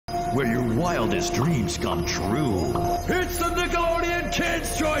where your wildest dreams come true. It's the Nickelodeon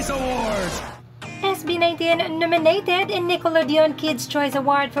Kids' Choice Awards! SB19 nominated in Nickelodeon Kids' Choice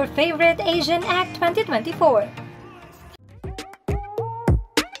Award for Favorite Asian Act 2024.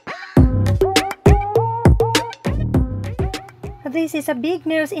 This is a big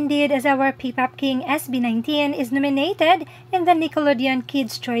news indeed, as our P-pop king SB19 is nominated in the Nickelodeon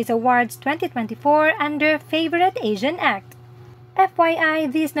Kids' Choice Awards 2024 under Favorite Asian Act.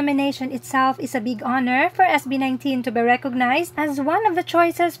 FYI, this nomination itself is a big honor for SB19 to be recognized as one of the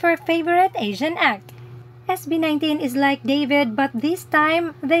choices for Favorite Asian Act. SB19 is like David, but this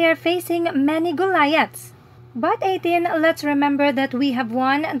time they are facing many Goliaths. But 18, let's remember that we have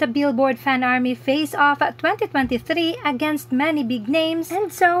won the Billboard Fan Army Face-Off 2023 against many big names,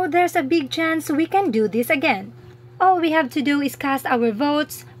 and so there's a big chance we can do this again. All we have to do is cast our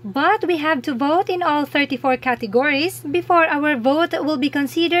votes, but we have to vote in all 34 categories before our vote will be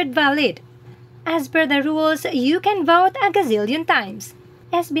considered valid. As per the rules, you can vote a gazillion times.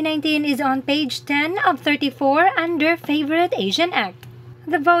 SB19 is on page 10 of 34 under Favorite Asian Act.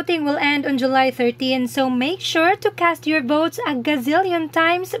 The voting will end on July 13, so make sure to cast your votes a gazillion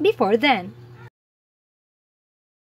times before then.